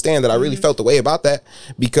 she'll understand that I really felt the way about that,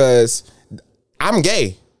 because I'm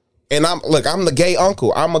gay. And I'm the gay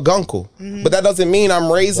uncle. I'm a gunkle. Mm-hmm. But that doesn't mean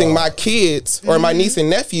I'm raising my kids or my niece and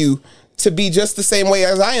nephew to be just the same way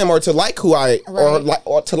as I am, or to like who I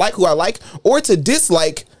or to like who I like, or to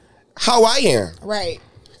dislike how I am. Right.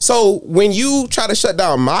 So when you try to shut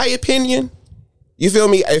down my opinion, you feel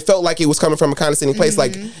me? It felt like it was coming from a condescending place.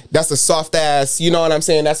 Like, that's a soft ass, you know what I'm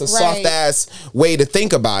saying? That's a soft ass way to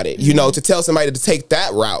think about it, you know, to tell somebody to take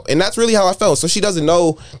that route. And that's really how I felt. So she doesn't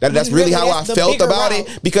know that that's really how I felt about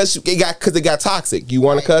it, because it got toxic. You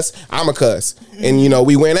want to cuss? I'm a cuss. And, you know,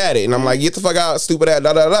 we went at it. And I'm like, get the fuck out, stupid ass,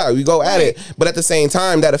 da da da. We go at it. But at the same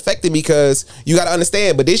time, that affected me, because you got to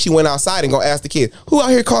understand. But then she went outside and go ask the kid, who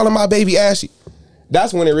out here calling my baby ashy?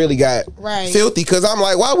 That's when it really got filthy, because I'm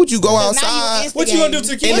like, why would you go outside? What you gonna do to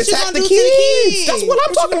the kids? And attack the kids? That's what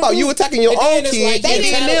I'm talking about. You attacking your own kids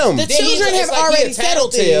and them. The children have already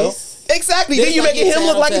settled this. Exactly. Then you making him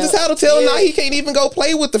look like he's a tattletale. Now he can't even go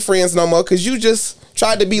play with the friends no more, because you just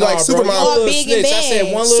tried to be like Superman. Big I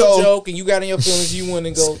said one little joke and you got in your feelings. You went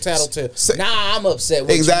and go tattletale. Nah, I'm upset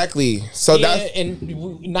with you. So that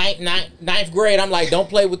in ninth grade, I'm like, don't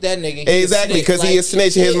play with that nigga. Exactly, because he is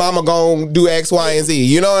snitching. His mama gonna do X, Y, and Z.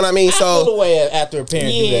 You know what I mean? So I pull away after a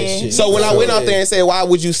parent do that shit. So when I went out there and said, why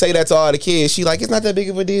would you say that to all the kids? She like, it's not that big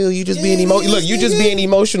of a deal. You just being emotional. Look, you just being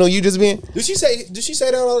emotional. You just being. Did she say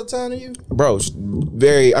that all the time to you? Bro,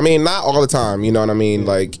 very. I mean, not all the time. You know what I mean?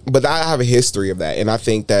 Like, but I have a history of that, and I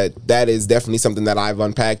think that is definitely something that I've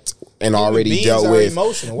unpacked and Human already beings dealt are with.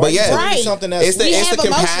 emotional. Why But you yeah, telling me Right. something that's it's the We it's the have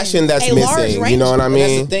compassion emotions, that's a large missing. You range know what I And that's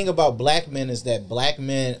mean? the thing about black men is that black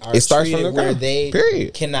men are It starts from treated the where ground. they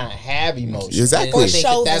Period. cannot have emotions. Exactly. And I think Or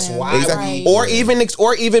show that's them. why Exactly. Right.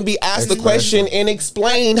 Or even be asked the question and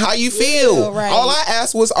explain how you feel. right. All I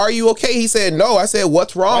asked was, "Are you okay?" He said, "No." I said,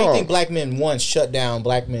 "What's Why do you wrong?" think black men, one, shut down,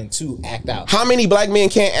 black men, two, act out? How many black men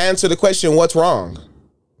can't answer the question, "What's wrong"?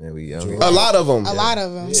 Man, we younger. A lot of them. A lot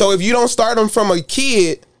of them. So if you don't start them from a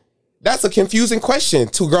kid, that's a confusing question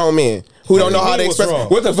to grown men who don't know how to mean, what's express. wrong?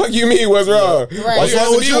 What the fuck you mean? What's wrong? Why What's you wrong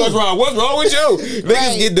asking with me you? what's wrong? What's wrong with you? Niggas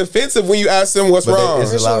Right. get defensive when you ask them what's But wrong.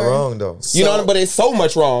 it's a lot sure. wrong though. You know, but it's so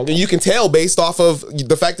much wrong, and you can tell based off of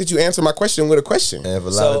the fact that you answer my question with a question. And if a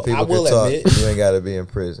lot So, of people I will can talk, admit- you ain't got to be in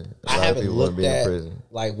prison. A I lot of haven't people want to looked be in at prison.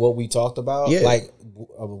 like what we talked about, Yeah. like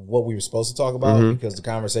what we were supposed to talk about because the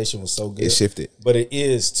conversation was so good. It shifted. But it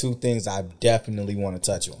is two things I definitely want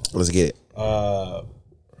to touch on. Let's get it.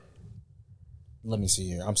 Let me see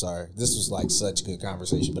here. I'm sorry. This was like such good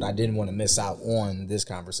conversation, but I didn't want to miss out on this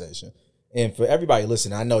conversation. And for everybody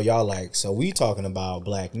listening, I know y'all like, so we talking about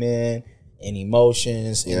black men and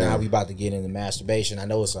emotions, and now we about to get into masturbation. I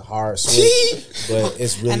know it's a hard switch, but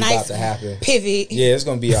it's really A about nice to happen. pivot. Yeah, it's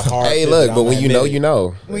gonna be a hard. Hey, pivot, look, but I'm when gonna you know, admit it. you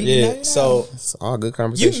know. When you Yeah. know, you know. So It's all good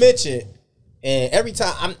conversation. you mentioned, and every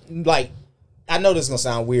time I'm like, I know this is gonna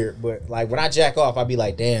sound weird, but like when I jack off, I be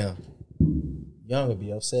like, damn, Young would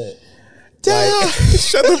be upset.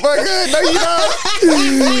 Shut the fuck up. No, you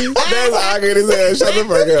don't. That's awkward as hell. Shut the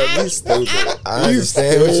fuck up. You stupid. I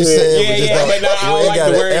understand what you're saying, Yeah, but just yeah, don't, but no, I don't we ain't like the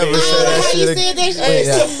gotta wording. ever say I that like how shit you again. said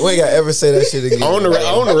that We ain't gotta ever say that shit again. On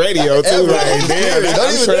the radio, too. Ever. Like, damn, Don't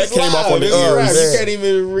I'm even- sure that It's came off live. on the It's live. ears. You can't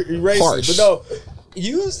even erase Harsh. it. But no,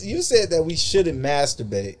 you said that we shouldn't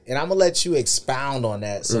masturbate, and I'm gonna let you expound on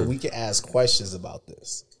that so we can ask questions about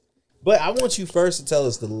this. But I want you first to tell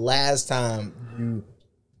us the last time you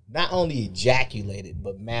not only ejaculated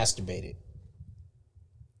but masturbated.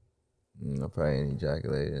 I probably ain't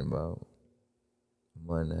ejaculated in about a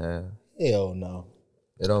month and a half. Hell no.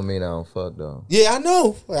 It don't mean I don't fuck though. Yeah, I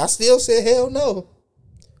know. I still said hell no.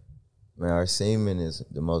 Man, our semen is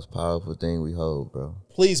the most powerful thing we hold, bro.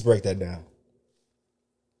 Please break that down.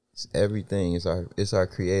 It's everything. It's our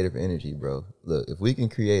creative energy, bro. Look, if we can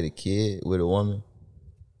create a kid with a woman,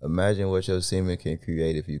 imagine what your semen can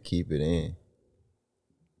create if you keep it in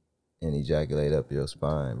and ejaculate up your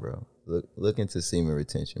spine, bro. Look into semen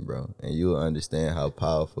retention, bro, and you will understand how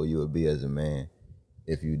powerful you will be as a man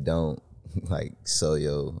if you don't like sow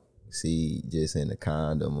your seed just in a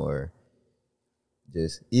condom, or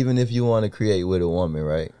just even if you want to create with a woman,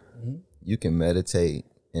 right? You can meditate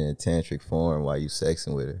in a tantric form while you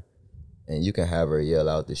sexing with her, and you can have her yell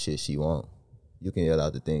out the shit she want. You can yell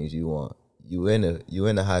out the things you want. You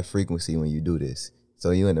in a high frequency when you do this, so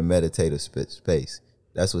you in a meditative space.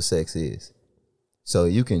 That's what sex is. So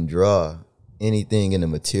you can draw anything in the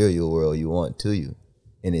material world you want to you,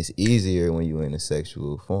 and it's easier when you're in a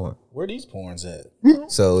sexual form. Where these porns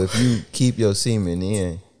at? So if you keep your semen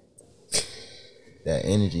in, that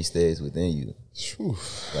energy stays within you.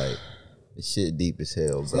 Like, the shit deep as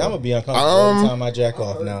hell, See, I'm bro. gonna be uncomfortable every time I jack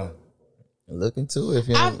off now. Look into it if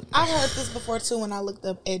you know. I've heard this before too when I looked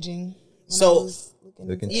up edging. When So- I was looking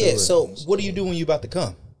Look into Yeah, it. so what do you do when you about to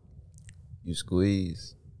come? You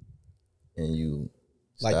squeeze and you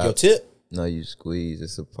Like stop. your tip? No, you squeeze.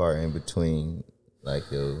 It's a part in between like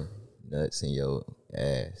your nuts and your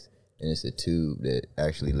ass, and it's a tube that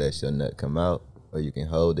actually lets your nut come out, or you can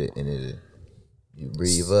hold it and you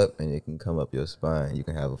breathe up and it can come up your spine. You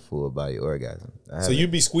can have a full body orgasm. So you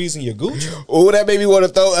be squeezing your gooch? Oh, that made me want to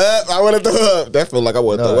throw up. I want to throw up. That feel like I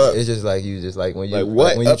want to No, throw up. it's just like you just like when you Like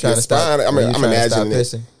what? when you Up trying your to stop. spine? I'm when you trying to stop imagining it.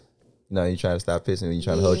 pissing. No, you trying to stop pissing when you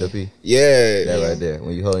trying to hold your pee. Yeah. That right there.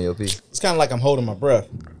 When you holding your pee, It's kind of like I'm holding my breath.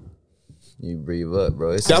 you breathe up,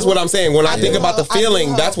 bro. It's That's what I'm saying. When I think about the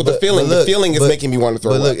feeling, that's what the feeling. The feeling is making me want to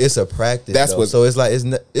throw But up. look, it's a practice. That's though. what- So it's like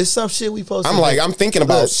it's some shit we supposed to. I'm do. like, I'm thinking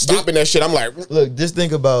about Look, stopping that shit. I'm like, Look, just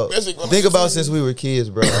think about Basically, since we were kids,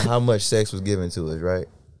 bro, how much sex was given to us, right?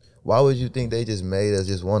 Why would you think they just made us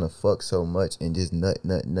just want to fuck so much and just nut?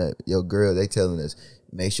 Your girl, they telling us,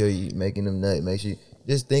 make sure you making them nut. Make sure you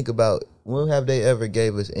just think about when have they ever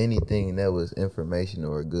gave us anything that was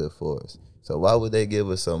informational or good for us? So why would they give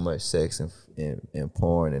us so much sex and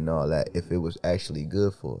porn and all that if it was actually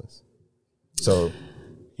good for us? So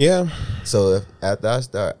yeah. So after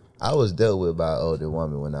I was dealt with by an older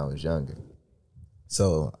woman when I was younger.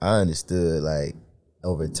 So I understood, like,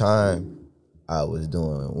 over time, I was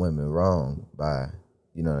doing women wrong by,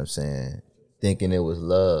 you know what I'm saying, thinking it was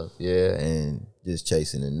love, yeah, and just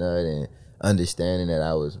chasing the nut and understanding that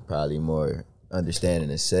I was probably more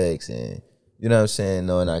understanding of sex and, you know what I'm saying,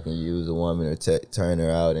 knowing I can use a woman or turn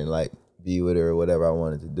her out and like be with her or whatever I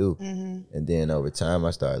wanted to do. And then over time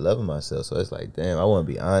I started loving myself. So it's like, damn, I want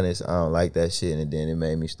to be honest, I don't like that shit. And then it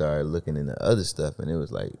made me start looking into other stuff, and it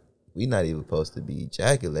was like, we not even supposed to be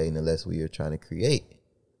ejaculating unless we are trying to create.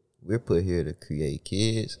 We're put here to create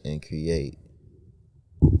kids and create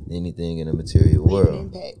anything in the material Leave an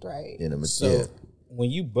world. impact, right? In the So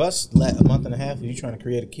when you bust a month and a half, were you trying to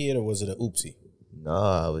create a kid or was it a oopsie? No,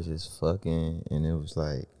 I was just fucking, and it was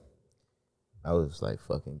like, I was like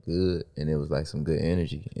fucking good, and it was like some good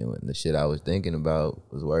energy, and when the shit I was thinking about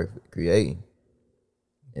was worth creating,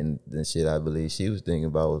 and the shit I believe she was thinking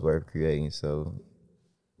about was worth creating, so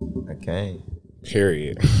I came.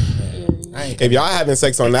 Period. I ain't If y'all having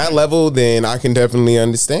sex on that level, then I can definitely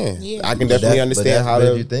understand. Yeah. I can definitely understand how but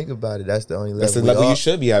if to. you think about it, that's the only level. That's the we level all- you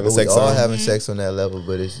should be having but sex we all on. having sex on that level,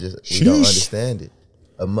 but it's just we don't Sheesh. understand it.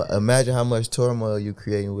 Imagine how much turmoil you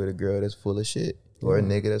creating with a girl that's full of shit or a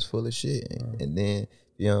nigga that's full of shit, and then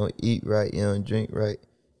you don't eat right, you don't drink right,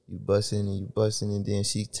 you busting and you busting, and then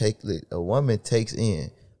a woman takes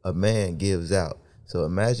in, a man gives out. So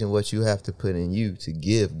imagine what you have to put in you to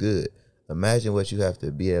give good. Imagine what you have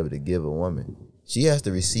to be able to give a woman. She has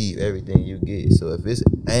to receive everything you get. So if it's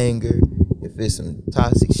anger, if it's some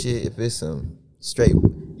toxic shit, if it's some straight,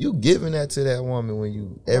 you giving that to that woman when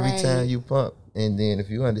you every Right. time you pump. And then if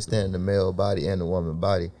you understand the male body and the woman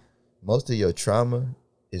body, most of your trauma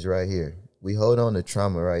is right here. We hold on to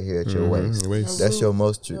trauma right here at your waist. waist. That's your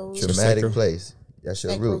most Your root. traumatic Sacral. place. That's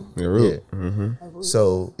your root. Sacral. Your root. Yeah.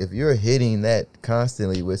 So if you're hitting that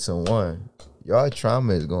constantly with someone, your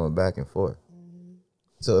trauma is going back and forth.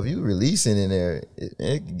 So if you releasing in there, it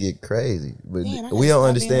can get crazy. But Damn, I gotta we don't stop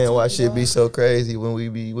understand being why talky, shit be dog. so crazy when we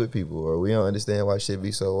be with people, or we don't understand why shit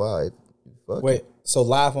be so wild. Fuck Wait, it. so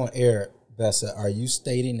live on air, Vessa, are you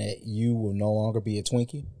stating that you will no longer be a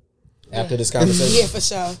Twinkie after this conversation? Yeah, for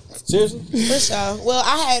sure. Seriously? For sure. Well,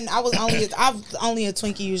 I was only a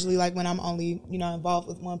Twinkie usually, like when I'm only, involved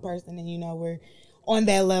with one person and, we're on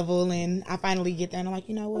that level and I finally get there and I'm like,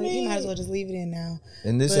 you know what, you might as well just leave it in now.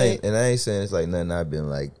 And this But- ain't, and I ain't saying it's like nothing I've been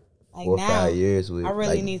like Like 4 or now, 5 years with. I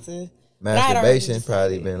really like, need to. but I had already masturbation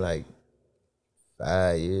probably decided. been like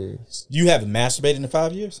 5 years. You haven't masturbated in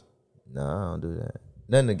 5 years? No, I don't do that.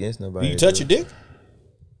 Nothing against nobody. Do you that touch do your it. dick?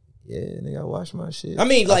 Yeah, nigga, I wash my shit. I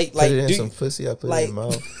mean, like, put it in do some you- pussy. I put like- it in my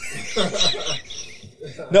mouth.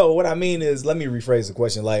 No, what I mean is, let me rephrase the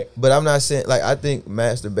question. Like, But I'm not saying, like, I think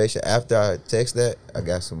masturbation, after I text that, I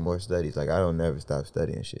got some more studies. Like, I don't never stop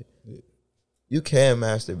studying shit. You can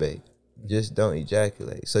masturbate, just don't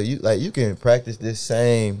ejaculate. So you can practice this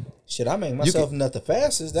same, shit, I make myself nut the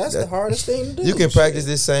fastest. That's the hardest thing to do. you can Shit. practice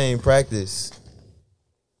this same practice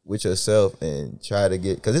with yourself and try to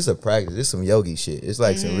get, because it's a practice. It's some yogi shit. It's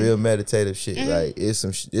like some real meditative shit. Like,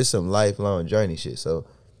 it's some lifelong journey shit. So,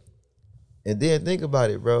 and then think about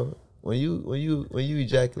it, bro. When you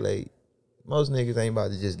ejaculate, most niggas ain't about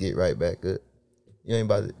to just get right back up. You ain't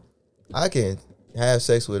about to. I can have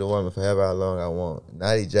sex with a woman for however long I want,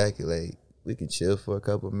 not ejaculate. We can chill for a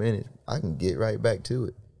couple of minutes. I can get right back to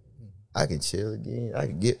it. I can chill again.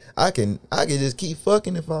 I can just keep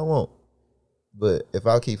fucking if I want. But if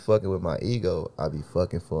I keep fucking with my ego, I'll be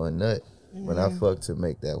fucking for a nut. When I fuck to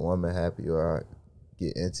make that woman happy or I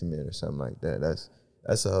get intimate or something like that,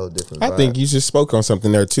 that's a whole different vibe. I think you just spoke on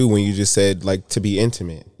something there too when you just said like to be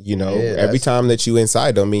intimate. You know, Yeah, every that's- time that you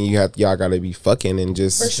inside don't mean y'all gotta be fucking and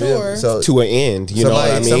just For sure. So to an end. You know what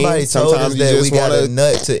I mean? Somebody told us that we got a wanna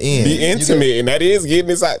nut to end. be intimate, and that is getting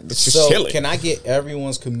inside. It's just So, chilling. can I get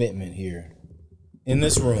everyone's commitment here in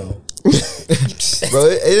this room? Bro,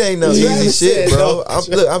 it ain't no easy Travis shit, said bro.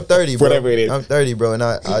 no. I'm 30, bro. Whatever it is. I'm 30, bro, and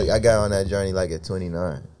I got on that journey like at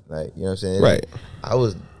 29. Like, you know what I'm saying? Right. I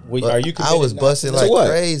was Wait, are you I was committed busting now to like what?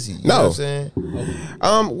 crazy. You No. know what I'm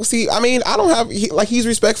saying? See, I mean, I don't have he's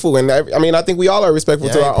respectful, and I mean, I think we all are respectful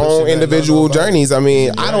Yeah, to I ain't our own pushing that individual nobody. journeys. I mean,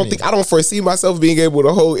 It's a I don't journey. think I don't foresee myself being able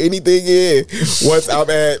to hold anything in once I'm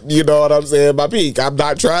at, you know what I'm saying, my peak. I'm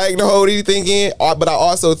not trying to hold anything in, but I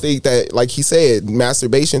also think that, like he said,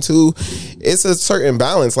 masturbation too, it's a certain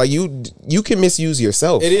balance. Like you can misuse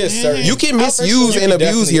yourself. It is certain. You can Oh, for misuse sure. and You can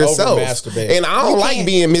abuse definitely yourself, over-masturbate. and I don't You like can.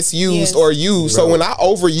 being misused Yes. or used. So when I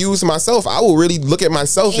overuse myself, I will really look at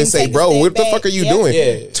myself and And say, take a "Bro, step what the back. fuck are you Yep. doing?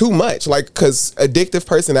 Yeah. Too much." Like, because addictive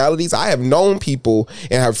personalities, I have known people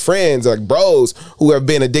and have friends like bros who have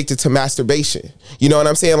been addicted to masturbation. You know what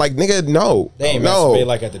I'm saying? Like, nigga, no, They ain't no, masturbate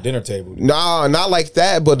like at the dinner table. nah, not like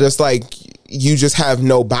that. But it's like you just have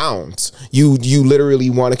no bounds. You literally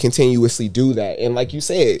want to continuously do that, and like you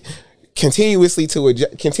said,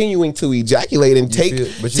 continuing to ejaculate and take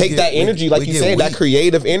that energy, like you said, that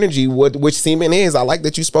creative energy, which semen is. I like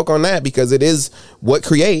that you spoke on that because it is what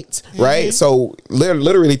creates, right? So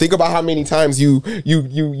literally, think about how many times you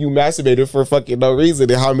masturbated for fucking no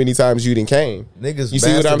reason, and how many times you didn't came. Niggas, you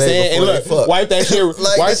see what I'm saying? And look, wipe that shit,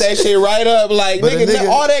 wipe that shit right up, like nigga,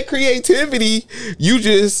 all that creativity, you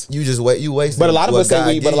waste. But a lot of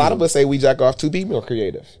us say we jack off to be more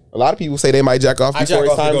creative. A lot of people say they might jack off before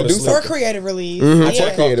it's time to do something. Or creative release. I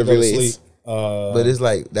check creative release. But it's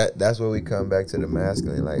like that's where we come back to the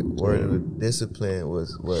masculine. Like, word of the discipline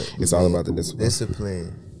was what? It's all about the discipline.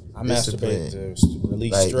 Discipline. I masturbate to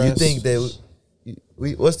release stress. You think that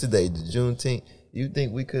we what's today? The Juneteenth. You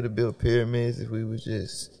think we could have built pyramids if we was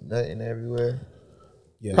just nutting everywhere?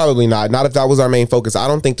 Yes. Probably not. Not if that was our main focus. I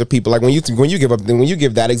don't think the people like when you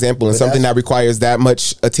give that example and something that requires that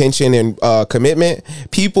much attention and commitment,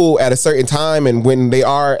 people at a certain time and when they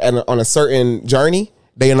are on a certain journey,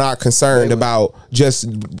 they are not concerned about just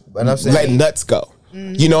letting nuts go.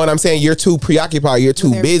 Mm-hmm. You know what I'm saying? You're too preoccupied. You're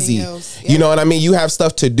too busy. Yeah. You know what I mean? You have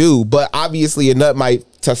stuff to do, but obviously a nut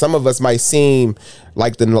to some of us might seem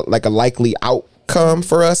like a likely outcome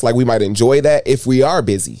for us. Like we might enjoy that if we are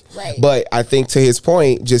busy. Right. But I think to his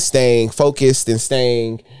point, just staying focused and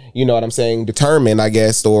staying, you know what I'm saying, determined, I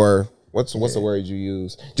guess, or what's the word you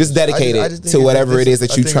use? Just dedicated to whatever it is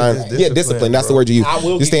that you trying. Yeah, discipline. That's the word you use. I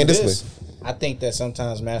will just staying disciplined. I think that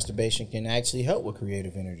sometimes masturbation can actually help with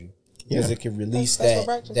creative energy because it can release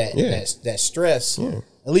that stress. Yeah.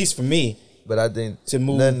 At least for me. But I think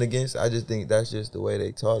nothing against. I just think that's just the way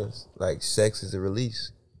they taught us. Like sex is a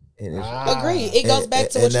release. And agreed. It goes back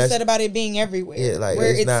to what you said about it being everywhere. Yeah, like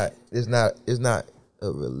it's not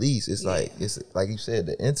a release. It's like you said,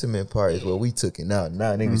 the intimate part is what we took it out.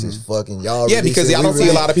 Now niggas just fucking y'all. Yeah, because y'all don't see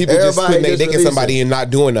a lot of people just putting their dick in somebody and not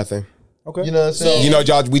doing nothing. Okay, you know what I'm saying? You know,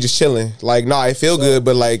 y'all, we just chilling. Like, nah, it feel good,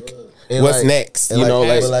 but like, what's next? You know,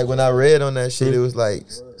 but like when I read on that shit, it was like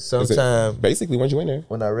sometimes basically once you in there.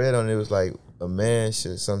 When I read on it, it was like a man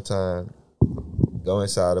should sometimes go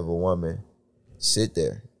inside of a woman, sit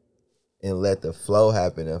there, and let the flow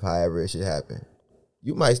happen of however it should happen.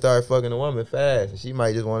 You might start fucking a woman fast, and she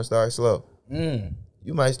might just want to start slow.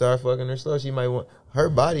 You might start fucking her slow. She might want her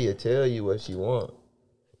body to tell you what she wants.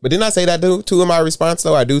 But didn't I say that too in my response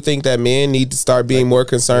though? I do think that men need to start being more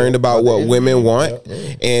concerned about what women want,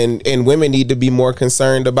 and women need to be more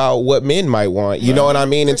concerned about what men might want. You know what I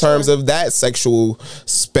mean in terms of that sexual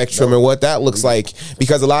spectrum and what that looks like.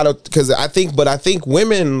 Because I think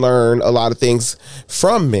women learn a lot of things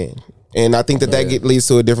from men, and I think that leads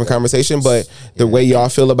to a different conversation. But the way y'all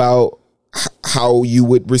feel about how you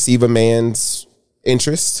would receive a man's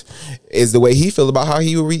interest is the way he feels about how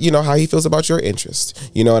he feels about your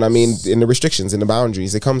interest. You know what I mean? In the restrictions and the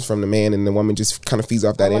boundaries, it comes from the man, and the woman just kind of feeds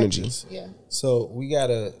off that energy. Yeah. So we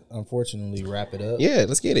gotta unfortunately wrap it up. Yeah,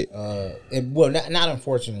 let's get it. Not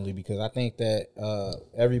unfortunately, because I think that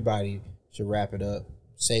everybody should wrap it up.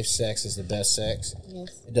 Safe sex is the best sex.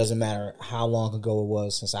 Yes. It doesn't matter how long ago it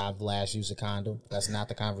was since I've last used a condom. That's not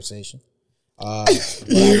the conversation. Okay,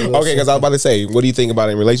 because I was about to say, what do you think about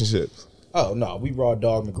it in relationships? Oh no, we raw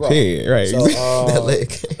dog McGraw. Yeah, right. So,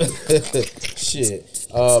 shit.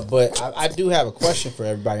 But I do have a question for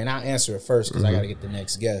everybody, and I'll answer it first because I got to get the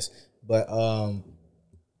next guest. But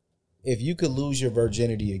if you could lose your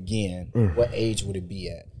virginity again, what age would it be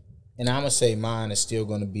at? And I'm gonna say mine is still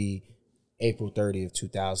gonna be April 30th,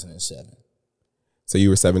 2007. So you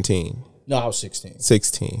were 17? No, I was 16.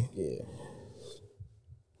 16. Yeah.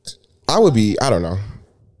 I would be. I don't know.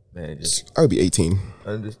 Man, I would be 18.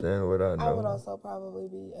 Understand what I know. I would also probably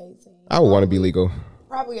be 18. I would want to be legal.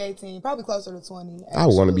 Probably 18. Probably closer to 20. Actually. I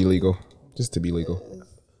would want to be legal. Just to be legal.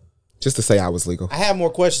 Just to say I was legal. I have more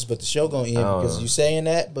questions, but the show gonna end because you saying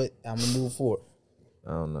that, but I'm gonna move forward.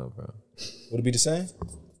 I don't know, bro. Would it be the same?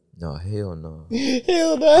 No, hell no.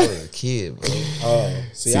 Hell no. I was a kid, bro. Oh,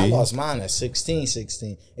 see, I lost mine at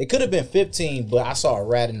 16. It could have been 15, but I saw a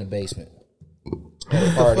rat in the basement.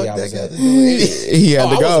 At a party I was at. He had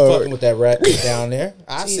to go. I wasn't fucking with that rat down there.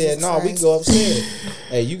 I said, no, we can go upstairs.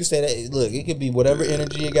 Hey, you can say that. Look, it could be whatever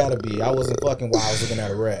energy it gotta be. I wasn't fucking while I was looking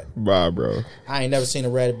at a rat. Wow, bro. I ain't never seen a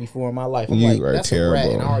rat before in my life. I'm You like, are that's terrible. a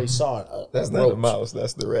rat, and I already saw it. That's not a mouse.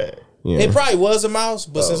 That's the rat. Yeah. It probably was a mouse,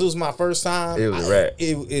 but since it was my first time, It was a rat.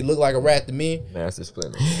 It looked like a rat to me. Master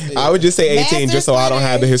Splinter. I would just say 18 just so I don't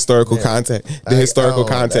have the historical context,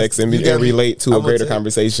 and relate to a greater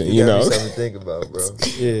conversation. You know, something to think about, bro.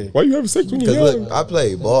 Yeah. Why you having sex when you're young? Look, I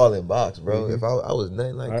played ball and box, bro. If I was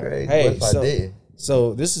nothing like crazy, what if I did?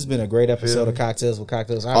 So this has been a great episode of Cocktails with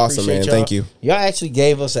Cocktails. I Awesome, appreciate man. y'all. Thank you. Y'all actually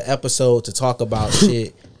gave us an episode to talk about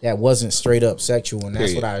shit that wasn't straight up sexual, and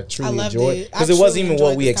that's Period. what I truly loved enjoyed it. I because it wasn't truly even what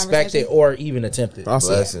enjoyed we this expected conversation. or even attempted.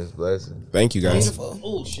 Awesome. Blessings. Thank you guys. Beautiful.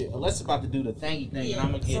 Oh shit! Alessa's about to do the thangy thing, and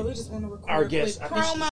I'm gonna So we get just want to record our a quick guest. I think she- promo.